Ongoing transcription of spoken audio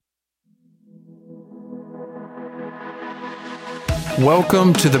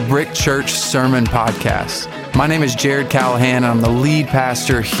Welcome to the Brick Church Sermon Podcast. My name is Jared Callahan, and I'm the lead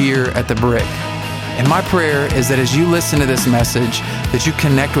pastor here at the Brick. And my prayer is that as you listen to this message, that you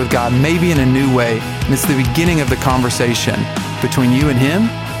connect with God maybe in a new way, and it's the beginning of the conversation between you and Him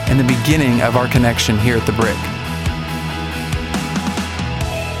and the beginning of our connection here at the Brick.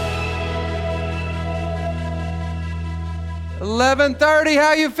 $11:30,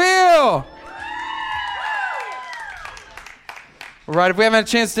 how you feel? All right, if we haven't had a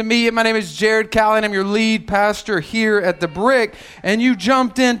chance to meet you, my name is Jared Callahan. I'm your lead pastor here at the Brick, and you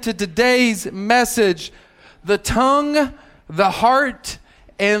jumped into today's message, the tongue, the heart,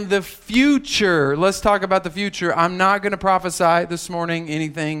 and the future. Let's talk about the future. I'm not going to prophesy this morning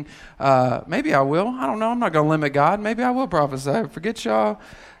anything. Maybe I will. I don't know. I'm not going to limit God. Maybe I will prophesy. Forget y'all.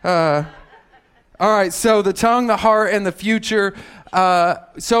 All right, so the tongue, the heart, and the future.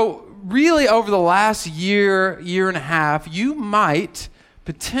 So really over the last year and a half, you might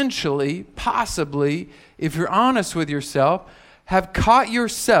potentially, possibly, if you're honest with yourself, have caught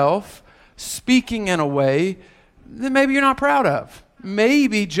yourself speaking in a way that maybe you're not proud of.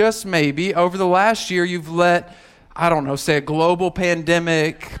 Maybe, just maybe, over the last year, you've let, I don't know, say a global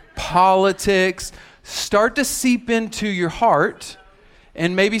pandemic, politics, start to seep into your heart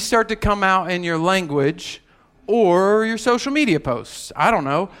and maybe start to come out in your language or your social media posts. I don't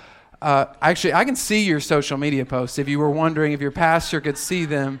know. Actually, I can see your social media posts if you were wondering if your pastor could see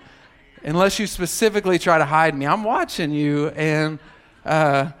them, unless you specifically try to hide me. I'm watching you, and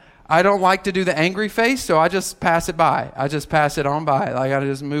I don't like to do the angry face, so I just pass it by. I just pass it on by. I got to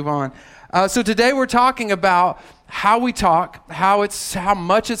just move on. So today we're talking about how we talk, how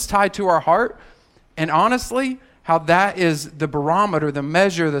much it's tied to our heart, and honestly, how that is the barometer, the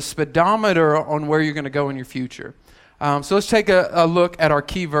measure, the speedometer on where you're going to go in your future. So let's take a look at our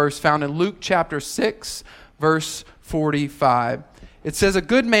key verse found in Luke chapter 6, verse 45. It says, "A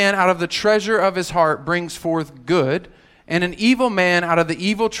good man out of the treasure of his heart brings forth good, and an evil man out of the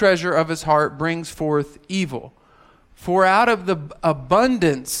evil treasure of his heart brings forth evil. For out of the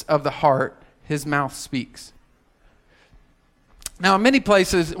abundance of the heart, his mouth speaks." Now, in many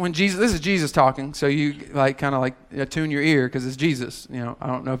places, when this is Jesus talking, so you kind of tune your ear because it's Jesus. I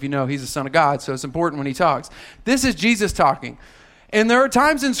don't know if you know, he's the Son of God, so it's important when he talks. This is Jesus talking. And there are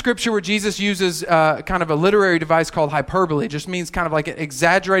times in Scripture where Jesus uses kind of a literary device called hyperbole. It just means kind of like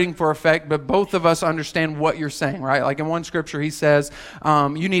exaggerating for effect, but both of us understand what you're saying, right? Like in one Scripture, he says,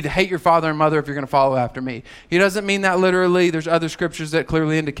 you need to hate your father and mother if you're going to follow after me. He doesn't mean that literally. There's other Scriptures that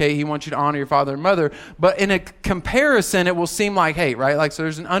clearly indicate he wants you to honor your father and mother. But in a comparison, it will seem like hate, right? So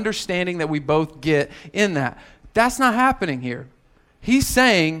there's an understanding that we both get in that. That's not happening here. He's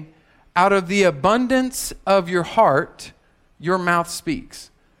saying, out of the abundance of your heart, your mouth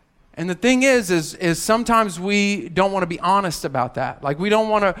speaks. And the thing is sometimes we don't want to be honest about that. We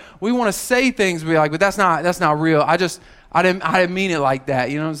want to say things, be like, but that's not real. I didn't mean it like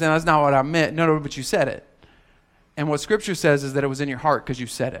that. You know what I'm saying? That's not what I meant. No, but you said it. And what Scripture says is that it was in your heart because you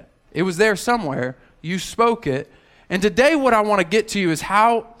said it. It was there somewhere. You spoke it. And today what I want to get to you is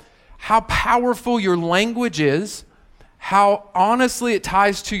how powerful your language is, how honestly it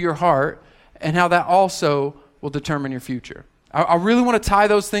ties to your heart, and how that also will determine your future. I really want to tie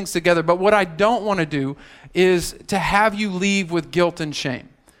those things together, but what I don't want to do is to have you leave with guilt and shame.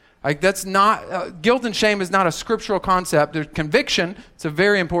 That's not, guilt and shame is not a scriptural concept. There's conviction. It's a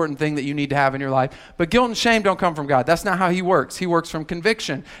very important thing that you need to have in your life. But guilt and shame don't come from God. That's not how He works. He works from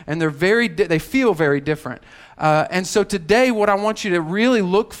conviction, and they feel very different. And so today, what I want you to really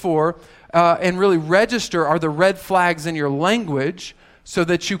look for and really register are the red flags in your language so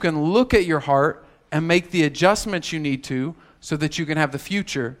that you can look at your heart and make the adjustments you need to so that you can have the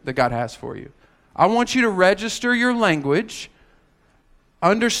future that God has for you. I want you to register your language,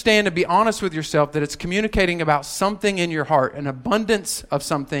 understand and be honest with yourself that it's communicating about something in your heart, an abundance of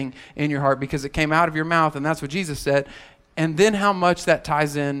something in your heart because it came out of your mouth, and that's what Jesus said, and then how much that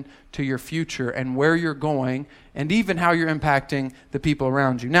ties in to your future and where you're going and even how you're impacting the people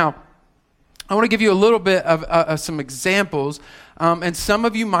around you. Now, I want to give you a little bit of some examples, and some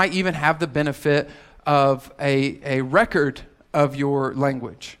of you might even have the benefit of a record of your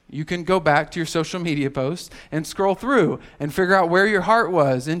language. You can go back to your social media posts and scroll through and figure out where your heart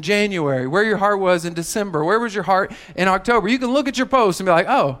was in January, where your heart was in December, where was your heart in October. You can look at your posts and be like,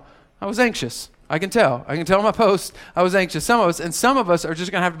 oh, I was anxious. I can tell my post I was anxious. Some of us are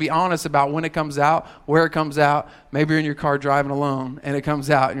just going to have to be honest about when it comes out, where it comes out. Maybe you're in your car driving alone and it comes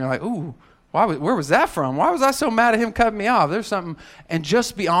out and you're like, ooh, where was that from? Why was I so mad at him cutting me off? There's something. And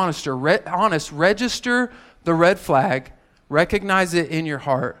just be honest, register the red flag, recognize it in your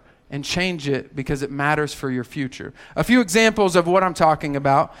heart, and change it because it matters for your future. A few examples of what I'm talking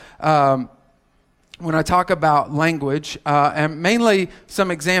about when I talk about language, and mainly some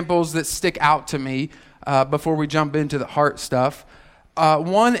examples that stick out to me before we jump into the heart stuff.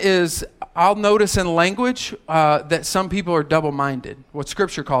 One is I'll notice in language that some people are double-minded, what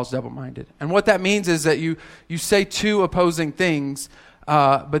Scripture calls double-minded. And what that means is that you say two opposing things,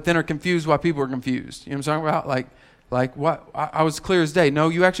 but then are confused why people are confused. You know what I'm talking about? Like what? I was clear as day. No,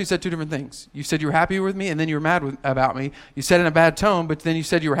 you actually said two different things. You said you were happy with me, and then you were mad about me. You said it in a bad tone, but then you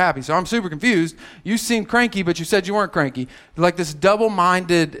said you were happy. So I'm super confused. You seemed cranky, but you said you weren't cranky. Like this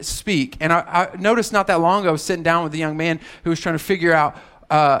double-minded speak. And I noticed not that long ago, I was sitting down with a young man who was trying to figure out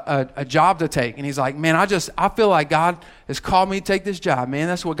a job to take. And he's like, man, I feel like God has called me to take this job, man.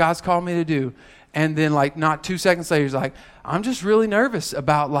 That's what God's called me to do. And then like not 2 seconds later, he's like, I'm just really nervous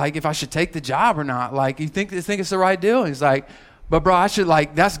about like if I should take the job or not. Like, you think it's the right deal? And he's like, but bro, I should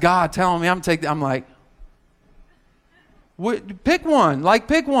that's God telling me I'm taking. I'm like, pick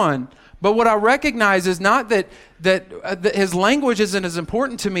one. But what I recognize is not that his language isn't as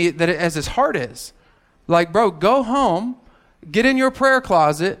important to me as his heart is. Like, bro, go home, get in your prayer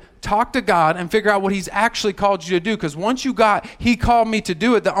closet, talk to God, and figure out what he's actually called you to do. Because once he called me to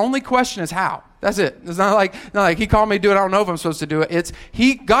do it, the only question is how. That's it. It's not like he called me to do it. I don't know if I'm supposed to do it.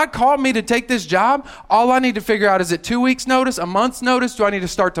 God called me to take this job. All I need to figure out, is it 2 weeks notice, a month's notice? Do I need to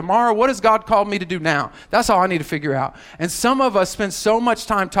start tomorrow? What has God called me to do now? That's all I need to figure out. And some of us spend so much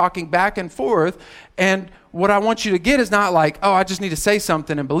time talking back and forth. And what I want you to get is not like, oh, I just need to say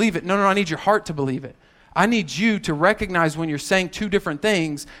something and believe it. No, I need your heart to believe it. I need you to recognize when you're saying two different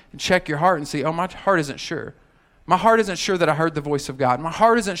things and check your heart and see, oh, my heart isn't sure. My heart isn't sure that I heard the voice of God. My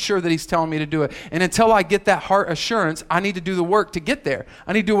heart isn't sure that he's telling me to do it. And until I get that heart assurance, I need to do the work to get there.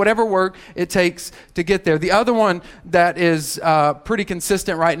 I need to do whatever work it takes to get there. The other one that is pretty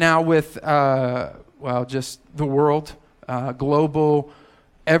consistent right now with, just the world, global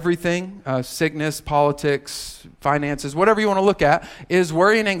everything, sickness, politics, finances, whatever you want to look at, is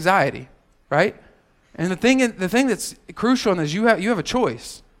worry and anxiety, right? And the thing that's crucial is you have a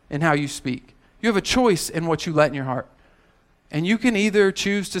choice in how you speak. You have a choice in what you let in your heart. And you can either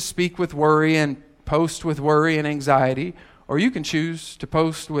choose to speak with worry and post with worry and anxiety, or you can choose to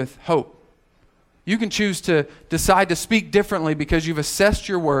post with hope. You can choose to decide to speak differently because you've assessed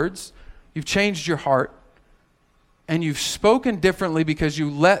your words, you've changed your heart, and you've spoken differently because you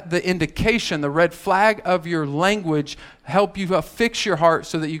let the indication, the red flag of your language, help you fix your heart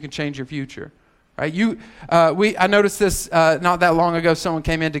so that you can change your future. Right? I noticed this not that long ago. Someone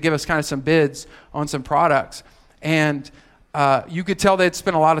came in to give us kind of some bids on some products, and you could tell they'd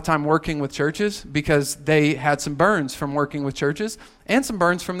spent a lot of time working with churches because they had some burns from working with churches and some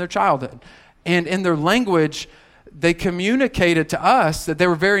burns from their childhood. And in their language, they communicated to us that they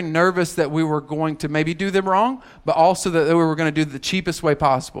were very nervous that we were going to maybe do them wrong, but also that we were going to do the cheapest way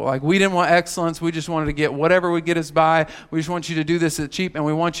possible. Like, we didn't want excellence. We just wanted to get whatever would get us by. We just want you to do this at cheap, and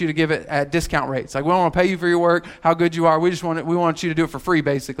we want you to give it at discount rates. Like, we don't want to pay you for your work, how good you are. We want you to do it for free,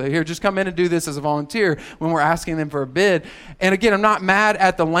 basically. Here, just come in and do this as a volunteer when we're asking them for a bid. And again, I'm not mad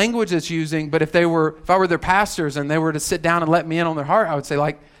at the language it's using, but if I were their pastors and they were to sit down and let me in on their heart, I would say,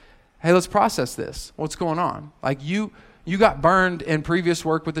 like, hey, let's process this. What's going on? Like, you got burned in previous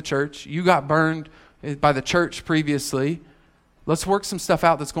work with the church. You got burned by the church previously. Let's work some stuff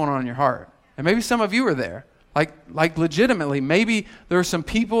out that's going on in your heart. And maybe some of you are there. Like legitimately, maybe there are some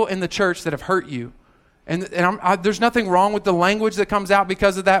people in the church that have hurt you. And there's nothing wrong with the language that comes out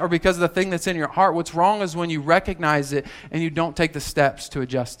because of that or because of the thing that's in your heart. What's wrong is when you recognize it and you don't take the steps to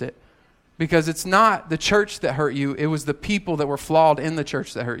adjust it. Because it's not the church that hurt you. It was the people that were flawed in the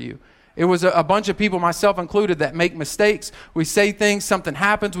church that hurt you. It was a bunch of people, myself included, that make mistakes. We say things, something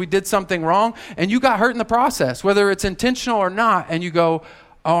happens, we did something wrong, and you got hurt in the process, whether it's intentional or not, and you go,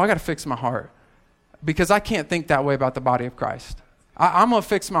 oh, I got to fix my heart because I can't think that way about the body of Christ. I'm going to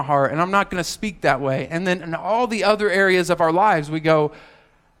fix my heart, and I'm not going to speak that way. And then in all the other areas of our lives, we go,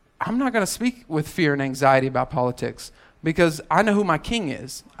 I'm not going to speak with fear and anxiety about politics because I know who my king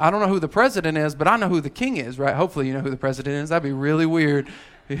is. I don't know who the president is, but I know who the king is, right? Hopefully you know who the president is. That'd be really weird.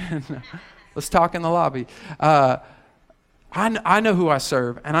 Let's talk in the lobby. I know who I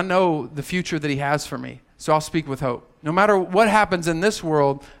serve, and I know the future that he has for me. So I'll speak with hope. No matter what happens in this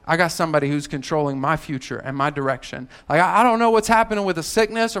world, I got somebody who's controlling my future and my direction. Like, I don't know what's happening with a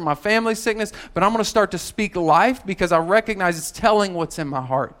sickness or my family's sickness, but I'm going to start to speak life because I recognize it's telling what's in my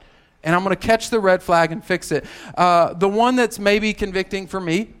heart. And I'm going to catch the red flag and fix it. The one that's maybe convicting for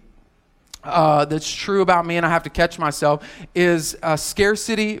me that's true about me, and I have to catch myself, is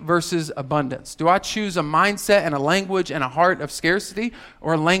scarcity versus abundance. Do I choose a mindset and a language and a heart of scarcity,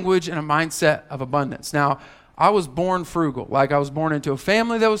 or a language and a mindset of abundance? Now, I was born frugal. Like, I was born into a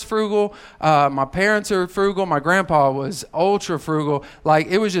family that was frugal. My parents are frugal. My grandpa was ultra frugal. Like,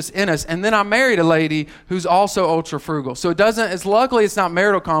 it was just in us. And then I married a lady who's also ultra frugal. So luckily it's not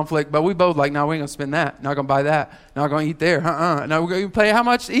marital conflict, but we both like, no, we ain't gonna spend that. Not gonna buy that. Not gonna eat there. No, we're gonna pay how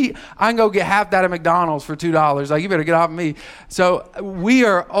much to eat? I can go get half that at McDonald's for $2. Like, you better get off me. So we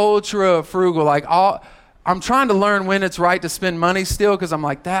are ultra frugal. Like, I'm trying to learn when it's right to spend money still, because I'm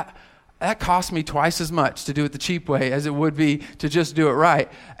like, that costs me twice as much to do it the cheap way as it would be to just do it right.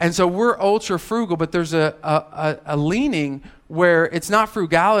 And so we're ultra frugal, but there's a leaning where it's not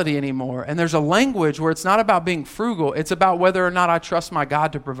frugality anymore. And there's a language where it's not about being frugal. It's about whether or not I trust my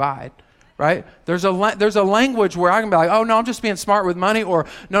God to provide. Right? There's a language where I can be like, oh, no, I'm just being smart with money, or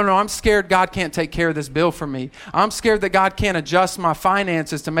no, I'm scared God can't take care of this bill for me. I'm scared that God can't adjust my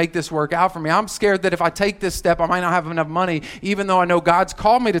finances to make this work out for me. I'm scared that if I take this step, I might not have enough money, even though I know God's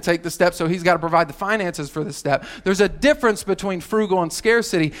called me to take the step, so he's got to provide the finances for the step. There's a difference between frugal and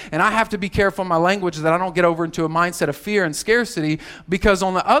scarcity, and I have to be careful in my language that I don't get over into a mindset of fear and scarcity, because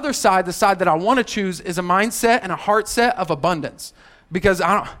on the other side, the side that I want to choose is a mindset and a heart set of abundance. Because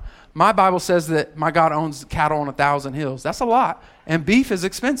my Bible says that my God owns cattle on 1,000 hills. That's a lot. And beef is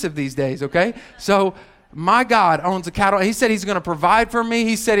expensive these days, okay? So my God owns the cattle. He said he's going to provide for me.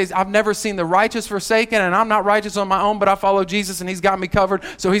 He said, I've never seen the righteous forsaken, and I'm not righteous on my own, but I follow Jesus, and he's got me covered,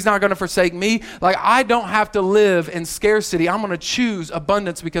 so he's not going to forsake me. Like, I don't have to live in scarcity. I'm going to choose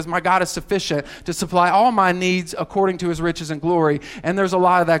abundance, because my God is sufficient to supply all my needs according to his riches and glory. And there's a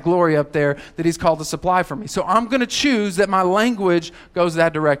lot of that glory up there that he's called to supply for me. So I'm going to choose that my language goes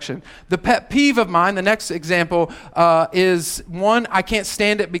that direction. The pet peeve of mine, the next example, is one, I can't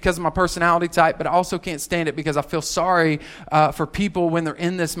stand it because of my personality type, but I also can't stand it because I feel sorry for people when they're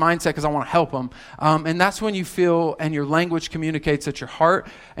in this mindset, because I want to help them. And that's when you feel, and your language communicates at your heart,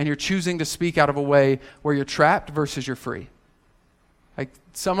 and you're choosing to speak out of a way where you're trapped versus you're free. Like,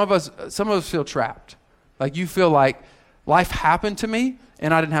 some of us feel trapped. Like, you feel like life happened to me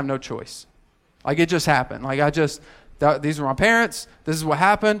and I didn't have no choice. Like, it just happened. Like, these were my parents. This is what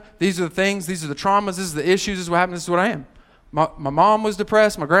happened. These are the things. These are the traumas. This is the issues. This is what happened. This is what I am. My mom was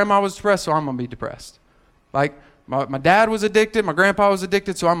depressed. My grandma was depressed, so I'm going to be depressed. Like, my dad was addicted, my grandpa was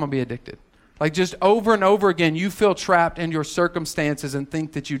addicted, so I'm going to be addicted. Like, just over and over again, you feel trapped in your circumstances and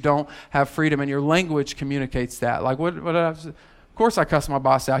think that you don't have freedom, and your language communicates that. Like, what did I say? Of course I cussed my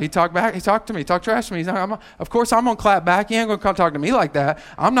boss out. He talked back. He talked to me. He talked trash to me. Of course I'm going to clap back. He ain't going to come talk to me like that.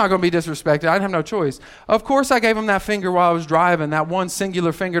 I'm not going to be disrespected. I didn't have no choice. Of course I gave him that finger while I was driving, that one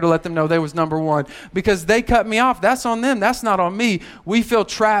singular finger to let them know they was number one, because they cut me off. That's on them. That's not on me. We feel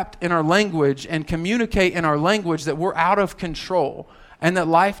trapped in our language and communicate in our language that we're out of control and that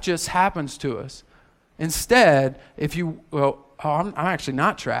life just happens to us. Instead, I'm actually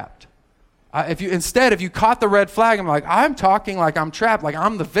not trapped. If you caught the red flag, I'm talking like I'm trapped, like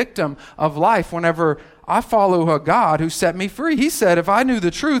I'm the victim of life whenever I follow a God who set me free. He said, if I knew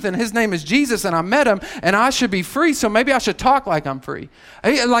the truth and his name is Jesus and I met him and I should be free, so maybe I should talk like I'm free.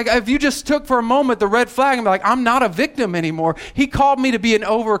 Like, if you just took for a moment the red flag and be like, I'm not a victim anymore. He called me to be an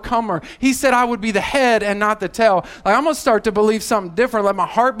overcomer. He said I would be the head and not the tail. Like, I'm going to start to believe something different. Let my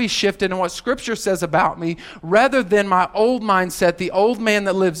heart be shifted in what Scripture says about me, rather than my old mindset, the old man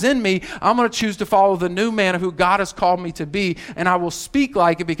that lives in me. I'm going to choose to follow the new man of who God has called me to be, and I will speak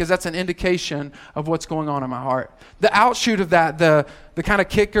like it, because that's an indication of what's going on in my heart. The outshoot of that, the kind of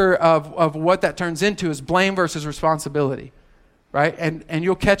kicker of what that turns into, is blame versus responsibility, right? And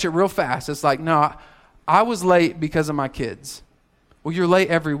you'll catch it real fast. It's like, no, I was late because of my kids. Well, you're late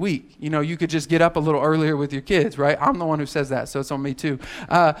every week. You could just get up a little earlier with your kids, right? I'm the one who says that, so it's on me too.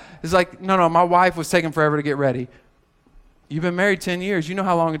 It's like, no, my wife was taking forever to get ready. You've been married 10 years. You know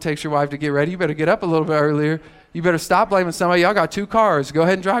how long it takes your wife to get ready. You better get up a little bit earlier. You better stop blaming somebody. Y'all got 2 cars. Go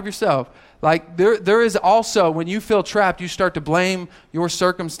ahead and drive yourself. Like, there is also, when you feel trapped, you start to blame your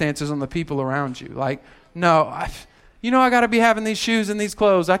circumstances on the people around you. Like, no, I got to be having these shoes and these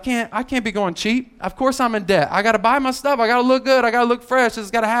clothes. I can't be going cheap. Of course I'm in debt. I got to buy my stuff. I got to look good. I got to look fresh.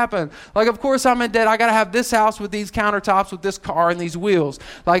 It's got to happen. Like, of course I'm in debt. I got to have this house with these countertops, with this car and these wheels.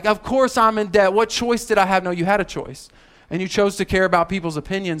 Like, of course I'm in debt. What choice did I have? No, you had a choice. And you chose to care about people's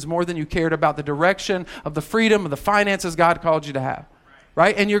opinions more than you cared about the direction of the freedom of the finances God called you to have.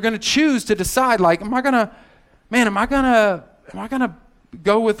 Right? And you're going to choose to decide, like, am I going to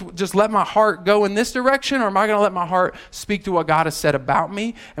go with, just let my heart go in this direction, or am I going to let my heart speak to what God has said about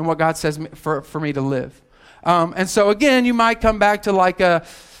me and what God says for me to live? And so again, you might come back to like a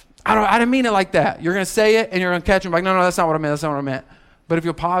I didn't mean it like that. You're going to say it and you're going to catch them like, no, that's not what I meant. That's not what I meant. But if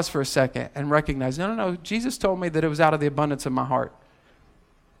you'll pause for a second and recognize, no, Jesus told me that it was out of the abundance of my heart.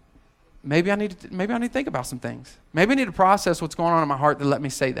 Maybe I need to think about some things. Maybe I need to process what's going on in my heart to let me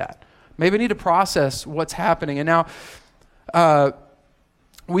say that. Maybe I need to process what's happening. And now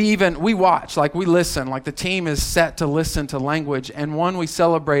we watch, like we listen, like the team is set to listen to language. And one we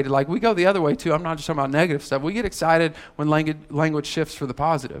celebrated, like we go the other way too. I'm not just talking about negative stuff. We get excited when language shifts for the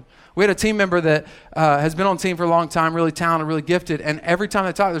positive. We had a team member that has been on the team for a long time, really talented, really gifted. And every time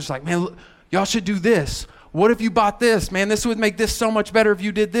they talk, they're just like, man, look, y'all should do this. What if you bought this? Man, this would make this so much better if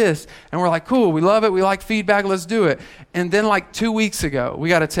you did this. And we're like, cool, we love it. We like feedback. Let's do it. And then like 2 weeks ago, we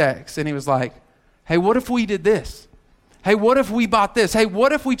got a text and he was like, hey, what if we did this? Hey, what if we bought this? Hey,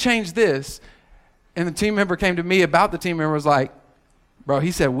 what if we changed this? And the team member came to me about the team member was like, bro,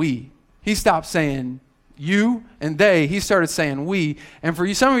 he said we. He stopped saying you and they. He started saying we. And for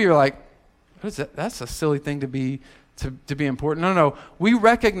you, some of you are like, what is that? That's a silly thing to be important. No. We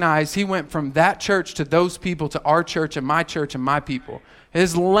recognize he went from that church to those people to our church and my people.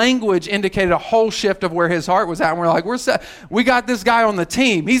 His language indicated a whole shift of where his heart was at. And we're like, we got this guy on the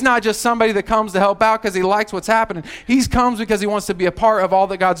team. He's not just somebody that comes to help out because he likes what's happening. He comes because he wants to be a part of all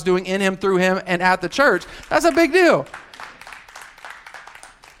that God's doing in him, through him, and at the church. That's a big deal.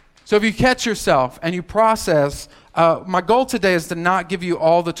 So if you catch yourself and you process, my goal today is to not give you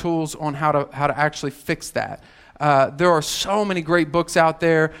all the tools on how to actually fix that. There are so many great books out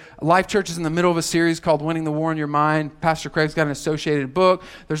there. Life Church is in the middle of a series called Winning the War in Your Mind. Pastor Craig's got an associated book.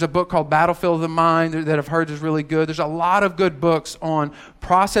 There's a book called Battlefield of the Mind that I've heard is really good. There's a lot of good books on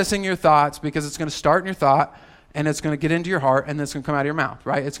processing your thoughts because it's going to start in your thought and it's going to get into your heart and then it's going to come out of your mouth,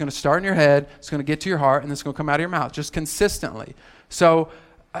 right? It's going to start in your head, it's going to get to your heart, and then it's going to come out of your mouth just consistently. So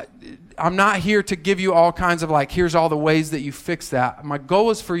I'm not here to give you all kinds of like, here's all the ways that you fix that. My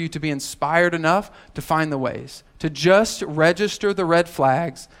goal is for you to be inspired enough to find the ways, to just register the red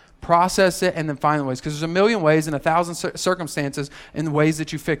flags, process it, and then find the ways. Because there's a million ways and 1,000 circumstances in the ways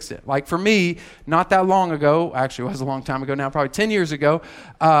that you fix it. Like for me, not that long ago, actually it was a long time ago now, probably 10 years ago,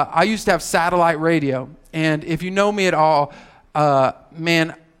 I used to have satellite radio. And if you know me at all,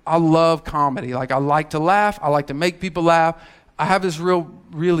 man, I love comedy. Like I like to laugh. I like to make people laugh. I have this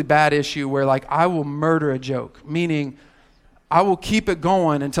really bad issue where like I will murder a joke, meaning I will keep it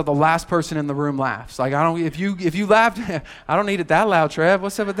going until the last person in the room laughs. Like if you laughed, I don't need it that loud, Trev.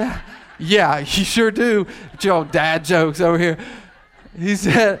 What's up with that? Yeah, you sure do. Joe, dad jokes over here. He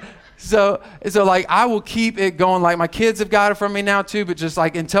said, so like I will keep it going. Like my kids have got it from me now too, but just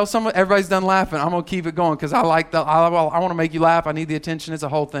like until everybody's done laughing, I'm gonna keep it going because I want to make you laugh. I need the attention. It's a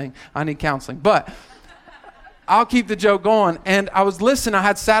whole thing. I need counseling, but I'll keep the joke going. And I was listening. I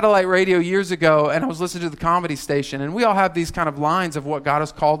had satellite radio years ago, and I was listening to the comedy station. And we all have these kind of lines of what God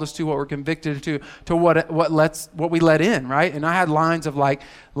has called us to, what we're convicted to what we let in, right? And I had lines of like,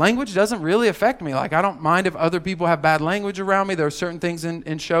 language doesn't really affect me. Like, I don't mind if other people have bad language around me. There are certain things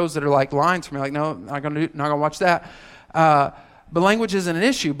in shows that are like lines for me. Like, no, not gonna watch that. But language isn't an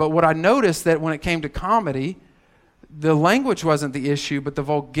issue. But what I noticed that when it came to comedy, the language wasn't the issue, but the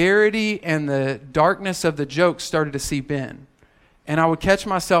vulgarity and the darkness of the jokes started to seep in. And I would catch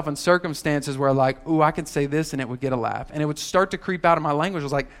myself in circumstances where like, ooh, I could say this and it would get a laugh. And it would start to creep out of my language. I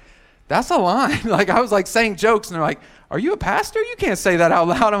was like, that's a line. Like I was like saying jokes and they're like, are you a pastor? You can't say that out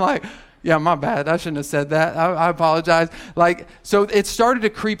loud. I'm like, yeah, my bad. I shouldn't have said that. I apologize. Like, so it started to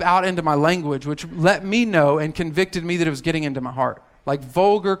creep out into my language, which let me know and convicted me that it was getting into my heart. Like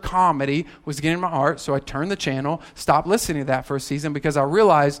vulgar comedy was getting in my heart, so I turned the channel, stopped listening to that for a season because I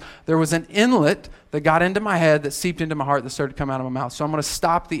realized there was an inlet that got into my head that seeped into my heart that started to come out of my mouth. So I'm going to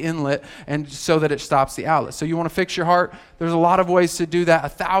stop the inlet and so that it stops the outlet. So you want to fix your heart? There's a lot of ways to do that,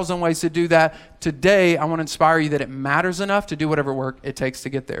 1,000 ways to do that. Today, I want to inspire you that it matters enough to do whatever work it takes to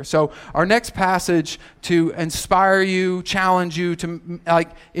get there. So our next passage to inspire you, challenge you, to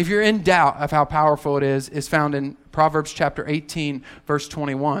like if you're in doubt of how powerful it is found in Proverbs chapter 18, verse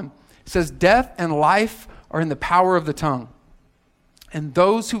 21. It says, death and life are in the power of the tongue, and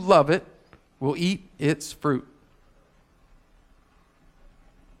those who love it will eat its fruit.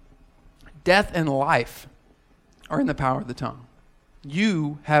 Death and life are in the power of the tongue.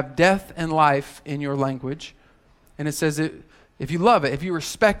 You have death and life in your language. And it says if you love it, if you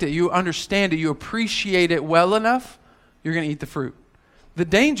respect it, you understand it, you appreciate it well enough, you're going to eat the fruit. The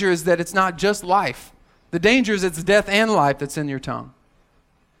danger is that it's not just life. The danger is it's death and life that's in your tongue.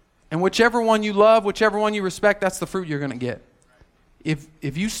 And whichever one you love, whichever one you respect, that's the fruit you're going to get.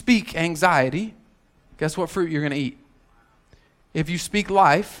 If you speak anxiety, guess what fruit you're going to eat? If you speak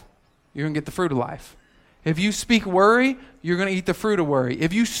life, you're going to get the fruit of life. If you speak worry, you're going to eat the fruit of worry.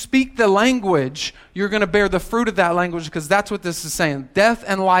 If you speak the language, you're going to bear the fruit of that language, because that's what this is saying. Death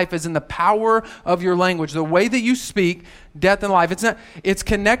and life is in the power of your language. The way that you speak, death and life, it's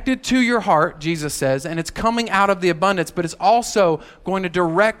connected to your heart, Jesus says, and it's coming out of the abundance, but it's also going to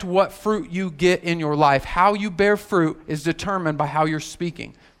direct what fruit you get in your life. How you bear fruit is determined by how you're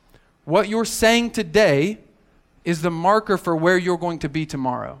speaking. What you're saying today is the marker for where you're going to be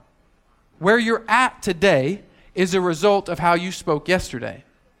tomorrow. Where you're at today is a result of how you spoke yesterday.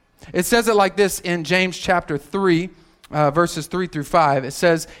 It says it like this in James chapter 3, verses 3 through 5. It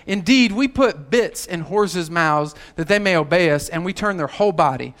says, "Indeed, we put bits in horses' mouths that they may obey us, and we turn their whole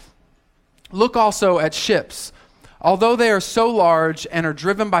body. Look also at ships. Although they are so large and are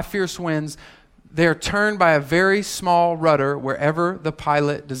driven by fierce winds, they are turned by a very small rudder wherever the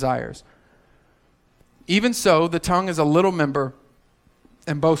pilot desires. Even so, the tongue is a little member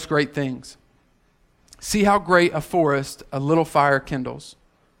and boasts great things. See how great a forest a little fire kindles."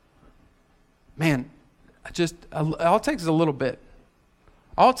 Man, all it takes is a little bit.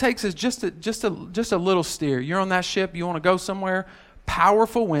 All it takes is just a little steer. You're on that ship, you want to go somewhere,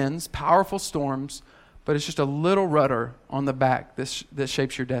 powerful winds, powerful storms, but it's just a little rudder on the back that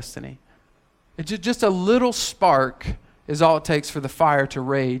shapes your destiny. It's just a little spark is all it takes for the fire to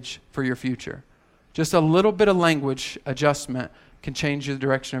rage for your future. Just a little bit of language adjustment can change the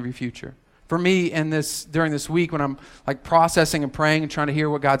direction of your future. For me, during this week, when I'm like processing and praying and trying to hear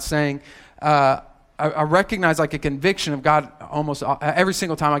what God's saying, I recognize like a conviction of God almost every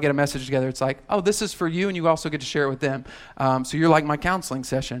single time I get a message together. It's like, oh, this is for you, and you also get to share it with them. So you're like my counseling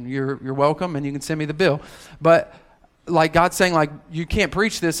session. You're welcome, and you can send me the bill. But like God's saying, like, you can't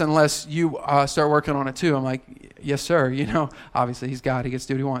preach this unless you start working on it too. I'm like, yes, sir. You know, obviously He's God. He gets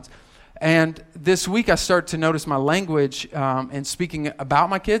to do what He wants. And this week I start to notice my language and speaking about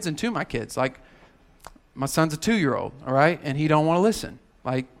my kids and to my kids. Like, my son's a 2-year-old, all right? And he don't want to listen.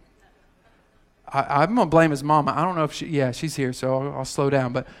 Like, I'm going to blame his mama. I don't know if she's here, so I'll slow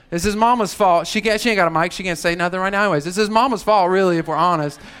down. But it's his mama's fault. She ain't got a mic. She can't say nothing right now anyways. It's his mama's fault, really, if we're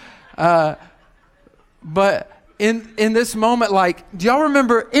honest. But in this moment, like, do y'all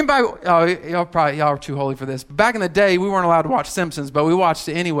remember, anybody, y'all are too holy for this. But back in the day, we weren't allowed to watch Simpsons, but we watched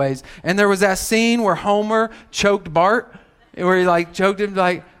it anyways. And there was that scene where Homer choked Bart, where he like choked him,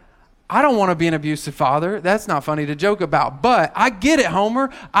 like, I don't want to be an abusive father. That's not funny to joke about. But I get it, Homer.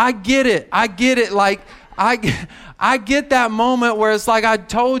 I get it. Like, I get that moment where it's like, I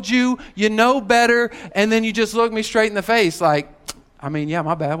told you, you know better, and then you just look me straight in the face. Like, I mean, yeah,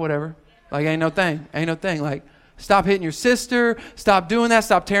 my bad, whatever. Like, ain't no thing. Like, stop hitting your sister. Stop doing that.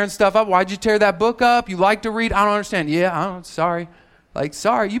 Stop tearing stuff up. Why'd you tear that book up? You like to read? I don't understand. Yeah, sorry. Like,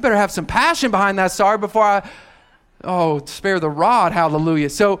 sorry. You better have some passion behind that sorry before spare the rod, hallelujah.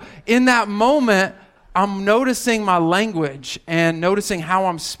 So in that moment, I'm noticing my language and noticing how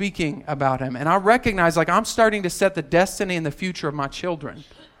I'm speaking about him. And I recognize, like, I'm starting to set the destiny and the future of my children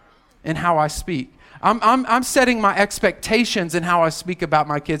in how I speak. I'm setting my expectations in how I speak about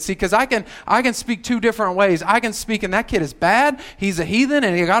my kids. See, because I can speak 2 different ways. I can speak, and that kid is bad. He's a heathen,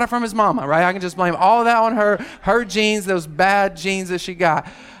 and he got it from his mama, right? I can just blame all of that on her genes, those bad genes that she got.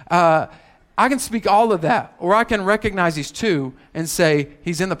 I can speak all of that, or I can recognize these 2 and say,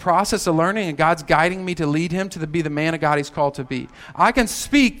 he's in the process of learning and God's guiding me to lead him to be the man of God he's called to be. I can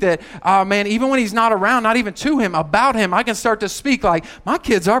speak that, man, even when he's not around, not even to him, about him, I can start to speak like, my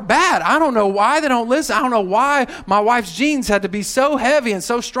kids are bad. I don't know why they don't listen. I don't know why my wife's genes had to be so heavy and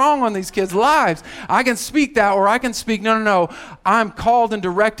so strong on these kids' lives. I can speak that, or I can speak, no. I'm called and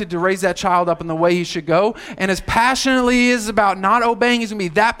directed to raise that child up in the way he should go. And as passionately he is about not obeying, he's going to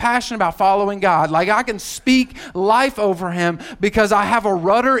be that passionate about following God. Like, I can speak life over him because I have a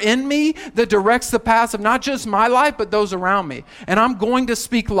rudder in me that directs the paths of not just my life, but those around me. And I'm going to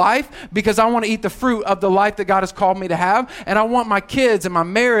speak life because I want to eat the fruit of the life that God has called me to have. And I want my kids and my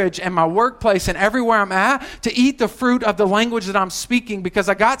marriage and my workplace and everywhere I'm at to eat the fruit of the language that I'm speaking, because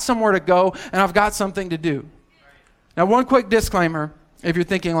I got somewhere to go and I've got something to do. Now, one quick disclaimer, if you're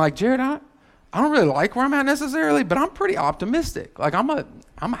thinking like, Jared, I don't really like where I'm at necessarily, but I'm pretty optimistic. Like, I'm a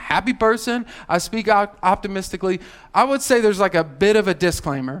happy person. I speak optimistically. I would say there's like a bit of a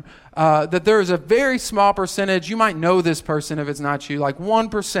disclaimer that there is a very small percentage. You might know this person if it's not you, like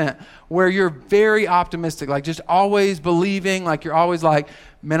 1%, where you're very optimistic, like just always believing, like you're always like,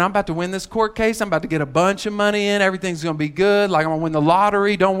 man, I'm about to win this court case. I'm about to get a bunch of money in. Everything's going to be good. Like, I'm going to win the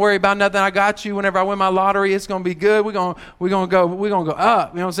lottery. Don't worry about nothing. I got you. Whenever I win my lottery, it's going to be good. We're going to go up. You know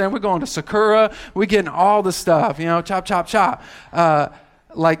what I'm saying? We're going to Sakura. We're getting all the stuff, chop, chop, chop.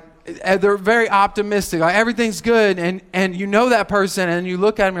 Like, they're very optimistic. Like, everything's good. And you know that person, and you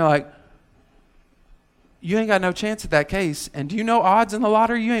look at them, you're like, you ain't got no chance at that case. And do you know odds in the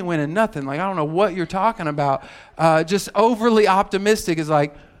lottery? You ain't winning nothing. Like, I don't know what you're talking about. Just overly optimistic is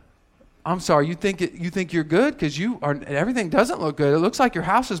like, I'm sorry, you think you're good because everything doesn't look good. It looks like your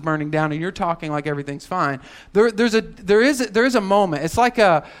house is burning down and you're talking like everything's fine. There is a moment. It's like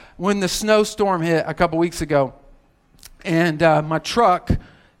when the snowstorm hit a couple weeks ago, and my truck,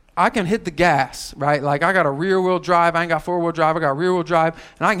 I can hit the gas, right? Like, I got a rear wheel drive. I ain't got 4-wheel drive. I got rear wheel drive,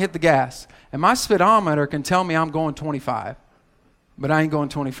 and I can hit the gas. And my speedometer can tell me I'm going 25, but I ain't going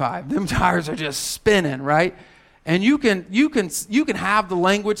 25. Them tires are just spinning, right? And you can have the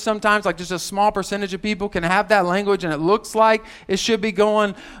language sometimes, like just a small percentage of people can have that language and it looks like it should be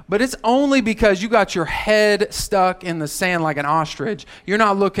going, but it's only because you got your head stuck in the sand like an ostrich. You're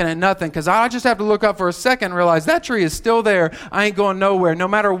not looking at nothing, because I just have to look up for a second and realize that tree is still there. I ain't going nowhere. No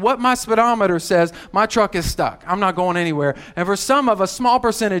matter what my speedometer says, my truck is stuck. I'm not going anywhere. And for some of a small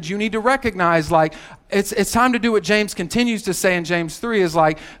percentage, you need to recognize, like, it's time to do what James continues to say in James 3 is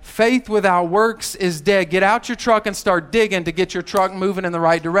like, faith without works is dead. Get out your truck and start digging to get your truck moving in the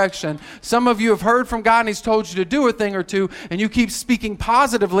right direction. Some of you have heard from God and he's told you to do a thing or two, and you keep speaking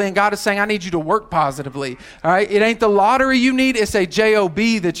positively, and God is saying, I need you to work positively. All right? It ain't the lottery you need, it's a job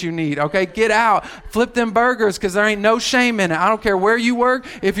that you need. Okay? Get out. Flip them burgers, because there ain't no shame in it. I don't care where you work.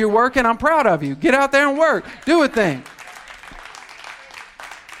 If you're working, I'm proud of you. Get out there and work. Do a thing.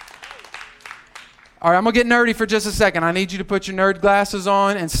 All right, I'm going to get nerdy for just a second. I need you to put your nerd glasses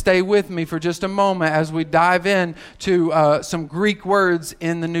on and stay with me for just a moment as we dive into some Greek words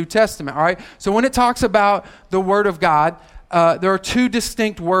in the New Testament, all right? So when it talks about the Word of God, there are two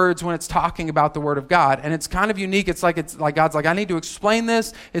distinct words when it's talking about the Word of God, and it's kind of unique. It's like God's like, I need to explain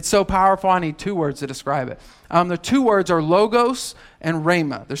this. It's so powerful, I need two words to describe it. The two words are logos and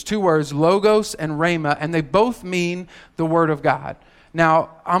rhema. There's two words, logos and rhema, and they both mean the Word of God. Now,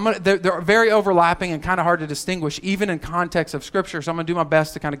 they're very overlapping and kind of hard to distinguish, even in context of Scripture, so I'm going to do my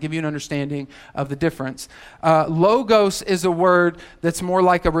best to kind of give you an understanding of the difference. Logos is a word that's more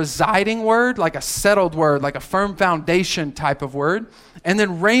like a residing word, like a settled word, like a firm foundation type of word. And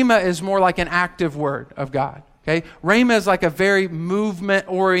then rhema is more like an active word of God. Okay, rhema is like a very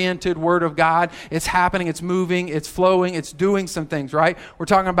movement-oriented word of God. It's happening, it's moving, it's flowing, it's doing some things, right? We're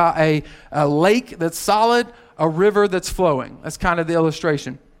talking about a lake that's solid, a river that's flowing. That's kind of the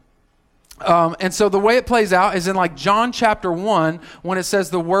illustration. And so the way it plays out is in like John chapter 1, when it says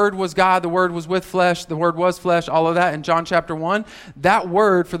the Word was God, the Word was with flesh, the Word was flesh, all of that in John chapter 1, that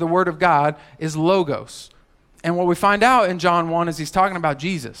word for the Word of God is logos. And what we find out in John 1 is he's talking about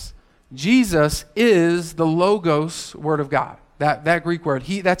Jesus. Jesus is the logos word of God. That Greek word,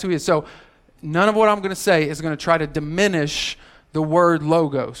 that's who he is. So none of what I'm going to say is going to try to diminish the word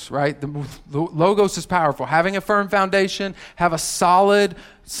logos, right? The logos is powerful. Having a firm foundation, have a solid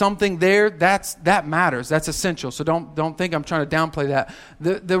something there, that matters. That's essential. So don't think I'm trying to downplay that.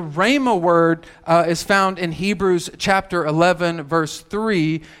 The rhema word is found in Hebrews chapter 11, verse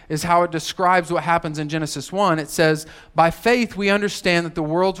 3, is how it describes what happens in Genesis 1. It says, by faith we understand that the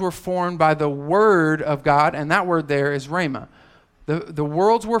worlds were formed by the word of God, and that word there is rhema. The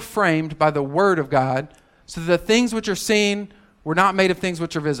worlds were framed by the word of God, so that the things which are seen were not made of things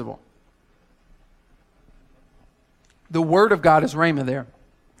which are visible. The word of God is rhema there.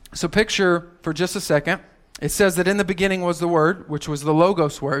 So picture for just a second, it says that in the beginning was the Word, which was the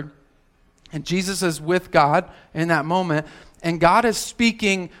Logos word, and Jesus is with God in that moment, and God is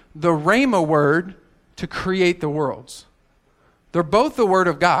speaking the rhema word to create the worlds. They're both the Word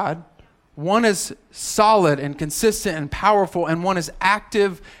of God. One is solid and consistent and powerful, and one is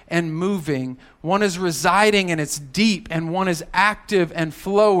active and moving. One is residing and it's deep, and one is active and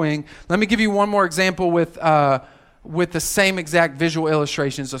flowing. Let me give you one more example with the same exact visual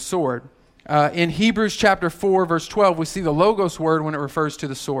illustrations, a sword. In Hebrews chapter 4, verse 12, we see the logos word when it refers to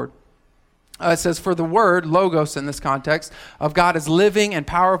the sword. It says, for the word, logos in this context, of God is living and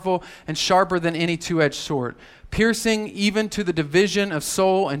powerful and sharper than any two-edged sword, piercing even to the division of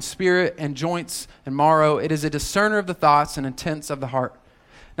soul and spirit and joints and marrow. It is a discerner of the thoughts and intents of the heart.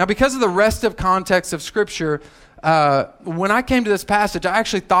 Now, because of the rest of context of Scripture, when I came to this passage, I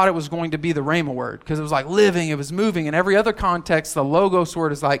actually thought it was going to be the rhema word, because it was like living, it was moving. In every other context, the logos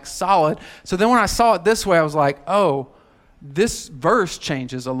word is like solid. So then when I saw it this way, I was like, oh, this verse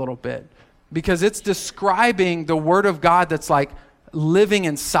changes a little bit, because it's describing the word of God that's like living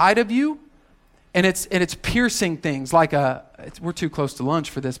inside of you, and it's piercing things like we're too close to lunch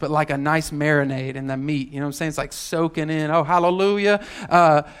for this, but like a nice marinade in the meat. You know what I'm saying? It's like soaking in. Oh, hallelujah.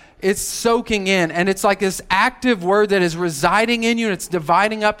 It's soaking in, and it's like this active word that is residing in you, and it's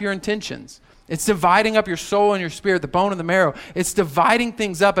dividing up your intentions. It's dividing up your soul and your spirit, the bone and the marrow. It's dividing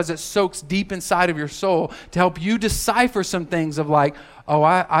things up as it soaks deep inside of your soul to help you decipher some things of like, oh,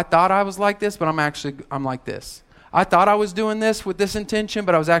 I thought I was like this, but I'm like this. I thought I was doing this with this intention,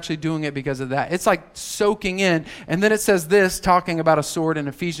 but I was actually doing it because of that. It's like soaking in. And then it says this, talking about a sword in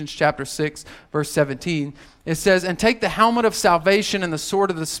Ephesians chapter 6, verse 17. It says, and take the helmet of salvation and the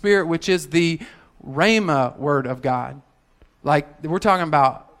sword of the Spirit, which is the Rhema word of God. Like we're talking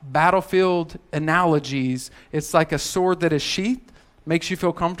about battlefield analogies. It's like a sword that is sheathed, makes you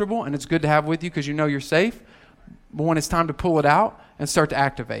feel comfortable, and it's good to have with you because you know you're safe. But when it's time to pull it out and start to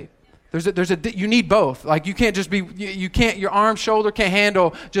activate, you need both. Like you can't just be, you can't, your arm, shoulder can't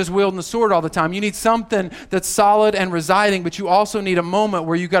handle just wielding the sword all the time. You need something that's solid and residing, but you also need a moment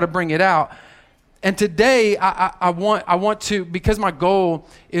where you got to bring it out. And today I want to, because my goal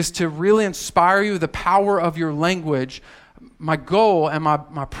is to really inspire you, the power of your language. My goal and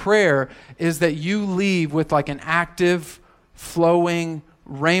my prayer is that you leave with like an active, flowing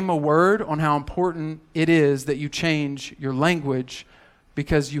rhema word on how important it is that you change your language,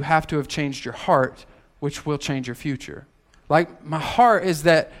 because you have to have changed your heart, which will change your future. Like my heart is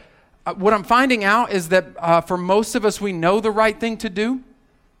that, what I'm finding out is that for most of us, we know the right thing to do,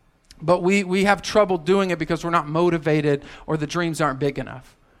 but we have trouble doing it because we're not motivated or the dreams aren't big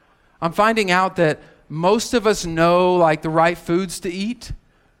enough. I'm finding out that most of us know like the right foods to eat,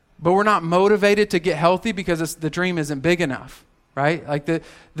 but we're not motivated to get healthy because the dream isn't big enough, right? Like the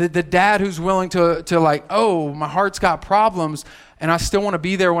dad who's willing to like, oh, my heart's got problems and I still want to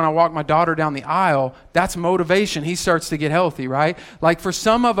be there when I walk my daughter down the aisle. That's motivation. He starts to get healthy, right? Like for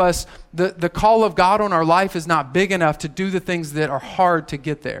some of us, the call of God on our life is not big enough to do the things that are hard to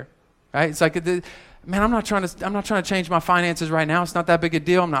get there, right? It's like, man, I'm not trying to change my finances right now. It's not that big a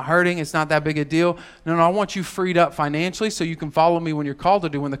deal. I'm not hurting. It's not that big a deal. No, I want you freed up financially so you can follow me when you're called to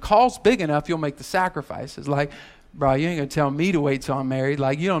do. When the call's big enough, you'll make the sacrifices. Like, bro, you ain't gonna tell me to wait till I'm married.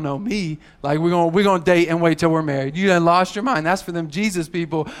 Like, you don't know me. Like, we're gonna date and wait till we're married. You done lost your mind. That's for them Jesus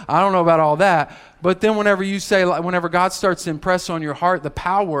people. I don't know about all that. But then whenever you say, like, whenever God starts to impress on your heart the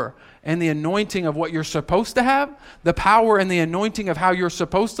power and the anointing of what you're supposed to have, the power and the anointing of how you're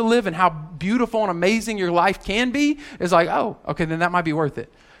supposed to live and how beautiful and amazing your life can be, is like, oh, okay, then that might be worth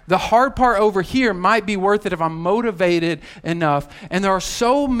it. The hard part over here might be worth it if I'm motivated enough. And there are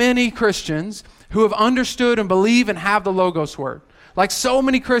so many Christians who have understood and believe and have the Logos word. Like so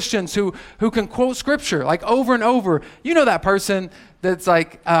many Christians who can quote scripture like over and over. You know that person that's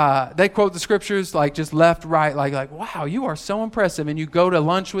like, they quote the scriptures like just left, right, like, wow, you are so impressive. And you go to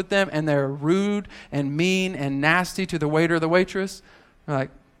lunch with them and they're rude and mean and nasty to the waiter or the waitress. They're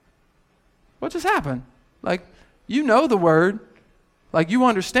like, what just happened? Like, you know the word. Like, you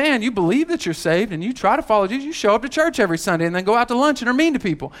understand, you believe that you're saved, and you try to follow Jesus. You show up to church every Sunday and then go out to lunch and are mean to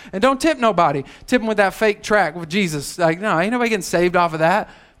people. And don't tip nobody. Tip them with that fake track with Jesus. Like, no, ain't nobody getting saved off of that.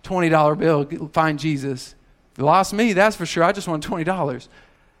 $20 bill, find Jesus. You lost me, that's for sure. I just want $20.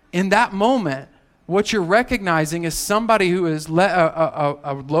 In that moment, what you're recognizing is somebody who has let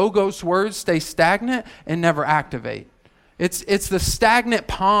a Logos word stay stagnant and never activate. It's the stagnant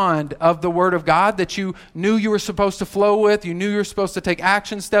pond of the Word of God that you knew you were supposed to flow with. You knew you were supposed to take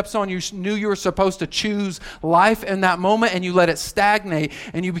action steps on. You knew you were supposed to choose life in that moment, and you let it stagnate.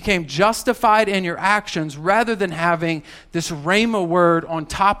 And you became justified in your actions rather than having this Rhema word on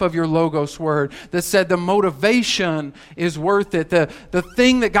top of your Logos word that said the motivation is worth it. The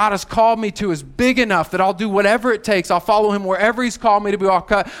thing that God has called me to is big enough that I'll do whatever it takes. I'll follow Him wherever He's called me to be. I'll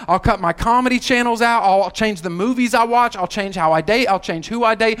cut my comedy channels out. I'll change the movies I watch. I'll change how I date. I'll change who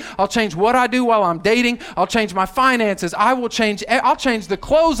I date. I'll change what I do while I'm dating. I'll change my finances. I'll change the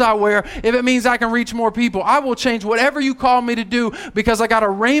clothes I wear if it means I can reach more people. I will change whatever you call me to do because I got a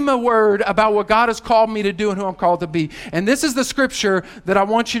Rhema word about what God has called me to do and who I'm called to be. And this is the scripture that I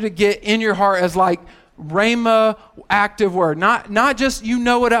want you to get in your heart as like Rhema active word. Not just you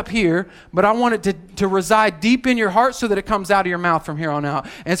know it up here, but I want it to reside deep in your heart so that it comes out of your mouth from here on out.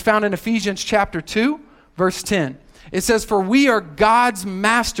 And it's found in Ephesians chapter 2, verse 10. It says, for we are God's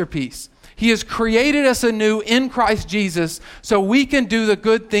masterpiece. He has created us anew in Christ Jesus so we can do the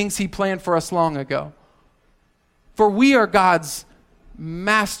good things He planned for us long ago. For we are God's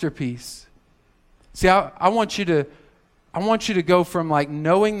masterpiece. See, I want you to go from like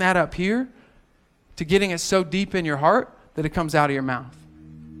knowing that up here to getting it so deep in your heart that it comes out of your mouth.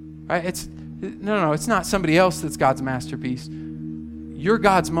 Right? It's not somebody else that's God's masterpiece. You're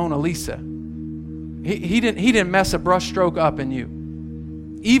God's Mona Lisa. He didn't mess a brushstroke up in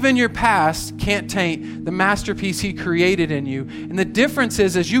you. Even your past can't taint the masterpiece He created in you. And the difference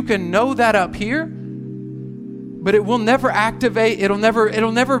is you can know that up here, but it will never activate. It'll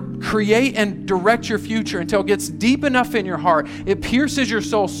never create and direct your future until it gets deep enough in your heart. It pierces your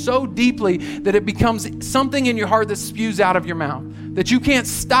soul so deeply that it becomes something in your heart that spews out of your mouth, that you can't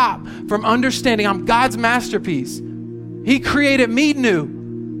stop from understanding I'm God's masterpiece. He created me new.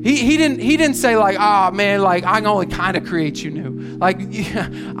 He didn't say like, man, like I can only kind of create you new. Like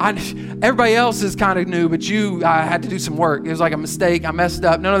everybody else is kind of new, but I had to do some work. It was like a mistake. I messed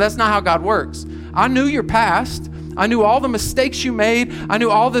up. No, that's not how God works. I knew your past. I knew all the mistakes you made. I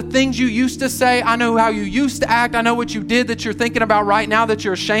knew all the things you used to say. I know how you used to act. I know what you did that you're thinking about right now that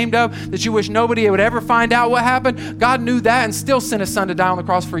you're ashamed of, that you wish nobody would ever find out what happened. God knew that and still sent his son to die on the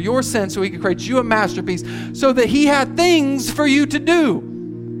cross for your sins so he could create you a masterpiece so that he had things for you to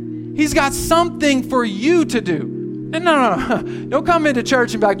do. He's got something for you to do. No. Don't come into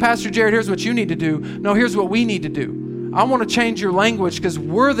church and be like, Pastor Jared, here's what you need to do. No, here's what we need to do. I want to change your language because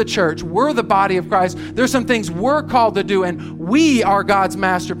we're the church. We're the body of Christ. There's some things we're called to do, and we are God's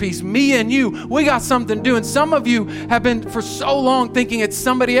masterpiece. Me and you, we got something to do. And some of you have been for so long thinking it's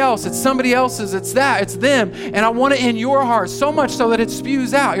somebody else. It's somebody else's. It's that. It's them. And I want it in your heart so much so that it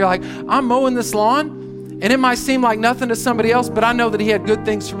spews out. You're like, I'm mowing this lawn. And it might seem like nothing to somebody else, but I know that he had good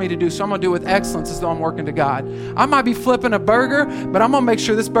things for me to do, so I'm going to do it with excellence as though I'm working to God. I might be flipping a burger, but I'm going to make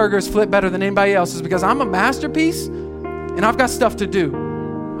sure this burger is flipped better than anybody else's because I'm a masterpiece and I've got stuff to do.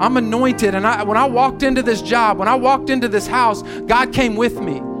 I'm anointed, and when I walked into this job, when I walked into this house, God came with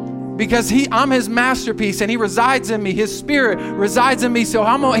me because I'm his masterpiece and he resides in me. His spirit resides in me, so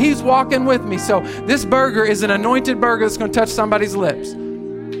he's walking with me. So this burger is an anointed burger that's going to touch somebody's lips.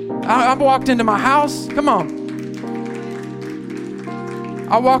 I walked into my house. Come on.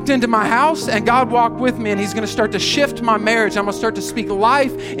 I walked into my house and God walked with me, and he's going to start to shift my marriage. I'm going to start to speak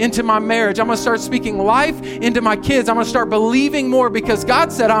life into my marriage. I'm going to start speaking life into my kids. I'm going to start believing more because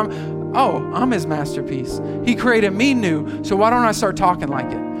God said I'm his masterpiece. He created me new. So why don't I start talking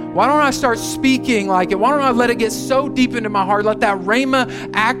like it? Why don't I start speaking like it? Why don't I let it get so deep into my heart? Let that Rhema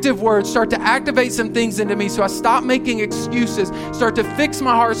active word start to activate some things into me so I stop making excuses, start to fix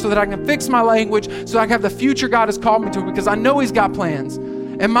my heart so that I can fix my language, so I can have the future God has called me to, because I know he's got plans.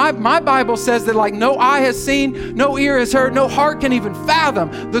 And my Bible says that like no eye has seen, no ear has heard, no heart can even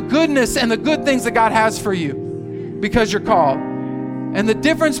fathom the goodness and the good things that God has for you because you're called. And the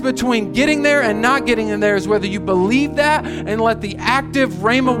difference between getting there and not getting in there is whether you believe that and let the active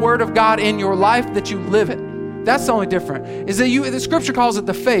Rhema word of God in your life, that you live it. That's the only difference. Is that the scripture calls it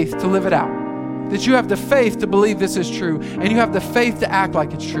the faith to live it out. That you have the faith to believe this is true, and you have the faith to act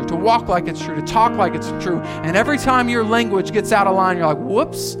like it's true, to walk like it's true, to talk like it's true. And every time your language gets out of line, you're like,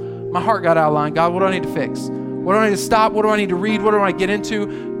 whoops, my heart got out of line. God, what do I need to fix? What do I need to stop? What do I need to read? What do I get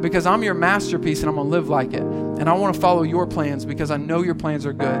into? Because I'm your masterpiece and I'm going to live like it. And I want to follow your plans because I know your plans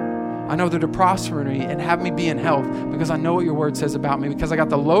are good. I know they're to prosper me and have me be in health because I know what your word says about me, because I got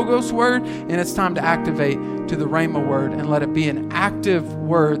the Logos word, and it's time to activate to the Rhema word and let it be an active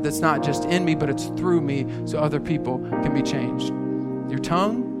word that's not just in me, but it's through me so other people can be changed. Your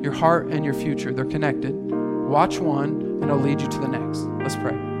tongue, your heart, and your future, they're connected. Watch one and it'll lead you to the next. Let's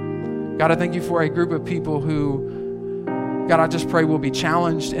pray. God, I thank you for a group of people who, God, I just pray will be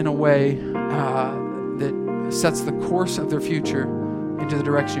challenged in a way that sets the course of their future into the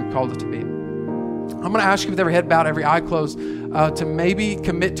direction you've called it to be. I'm going to ask you with every head bowed, every eye closed, to maybe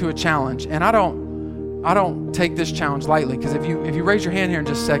commit to a challenge. And I don't take this challenge lightly, because if you raise your hand here in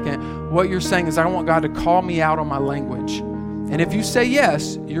just a second, what you're saying is I want God to call me out on my language. And if you say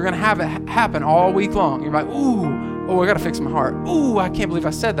yes, you're going to have it happen all week long. You're like, I got to fix my heart. I can't believe I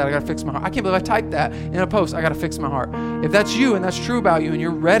said that. I got to fix my heart. I can't believe I typed that in a post. I got to fix my heart. If that's you and that's true about you and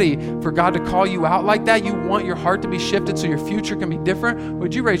you're ready for God to call you out like that, you want your heart to be shifted so your future can be different,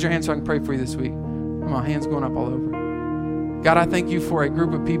 would you raise your hand so I can pray for you this week? Come on, hands going up all over. God, I thank you for a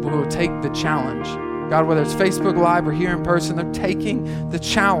group of people who will take the challenge. God, whether it's Facebook Live or here in person, they're taking the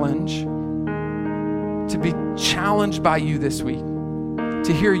challenge to be challenged by you this week,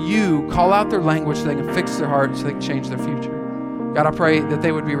 to hear you call out their language so they can fix their heart, so they can change their future. God, I pray that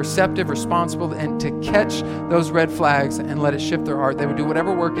they would be receptive, responsible, and to catch those red flags and let it shift their heart. They would do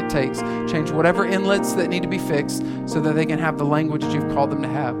whatever work it takes, change whatever inlets that need to be fixed so that they can have the language that you've called them to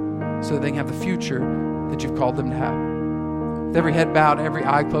have, so that they can have the future that you've called them to have. With every head bowed, every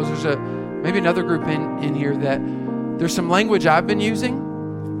eye closed, there's maybe another group in here that there's some language I've been using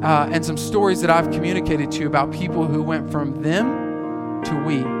and some stories that I've communicated to you about people who went from them to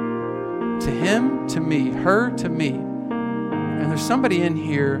we, to him to me, her to me. And there's somebody in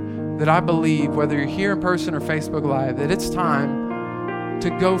here that I believe, whether you're here in person or Facebook Live, that it's time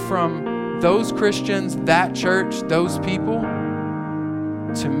to go from those Christians, that church, those people,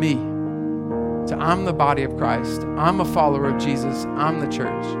 to me. to I'm the body of Christ. I'm a follower of Jesus. I'm the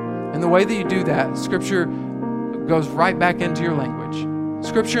church. And the way that you do that, Scripture goes right back into your language.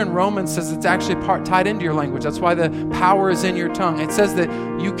 Scripture in Romans says it's actually tied into your language. That's why the power is in your tongue. It says that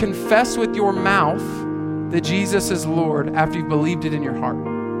you confess with your mouth that Jesus is Lord after you've believed it in your heart.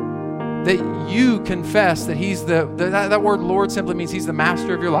 That you confess that He's that word Lord simply means He's the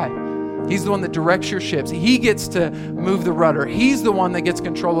master of your life. He's the one that directs your ships. He gets to move the rudder. He's the one that gets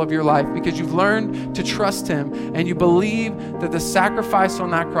control of your life because you've learned to trust Him and you believe that the sacrifice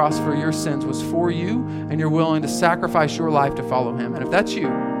on that cross for your sins was for you, and you're willing to sacrifice your life to follow Him. And if that's you,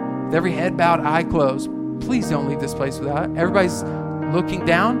 with every head bowed, eye closed, please don't leave this place without it. Everybody's looking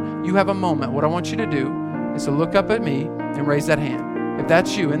down. You have a moment. What I want you to do is to look up at me and raise that hand. If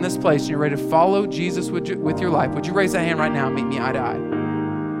that's you in this place and you're ready to follow Jesus with your life, would you raise that hand right now and meet me eye to eye?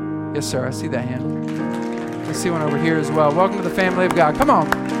 Yes, sir. I see that hand. I see one over here as well. Welcome to the family of God. Come on.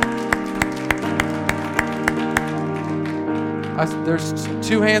 There's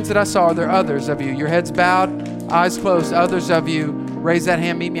two hands that I saw. There are others of you. Your head's bowed, eyes closed. Others of you, raise that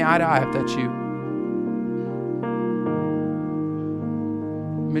hand. Meet me eye to eye if that's you.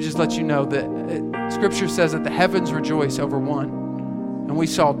 Let me just let you know that Scripture says that the heavens rejoice over one, and we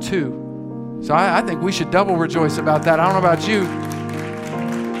saw two. So I think we should double rejoice about that. I don't know about you.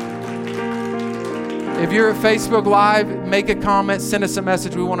 If you're at Facebook Live, make a comment, send us a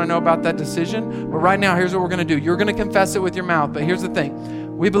message. We want to know about that decision. But right now, here's what we're going to do. You're going to confess it with your mouth. But here's the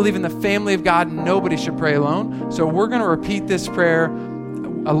thing. We believe in the family of God. Nobody should pray alone. So we're going to repeat this prayer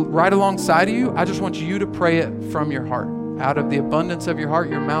right alongside of you. I just want you to pray it from your heart. Out of the abundance of your heart,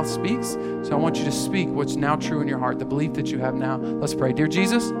 your mouth speaks. So I want you to speak what's now true in your heart, the belief that you have now. Let's pray. Dear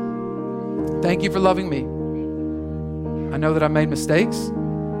Jesus, thank you for loving me. I know that I made mistakes.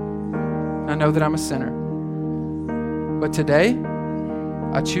 I know that I'm a sinner. But today,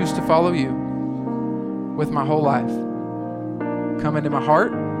 I choose to follow you with my whole life. Come into my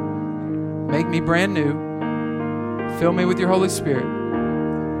heart, make me brand new, fill me with your Holy Spirit,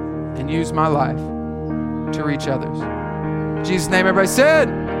 and use my life to reach others. In Jesus' name, everybody said,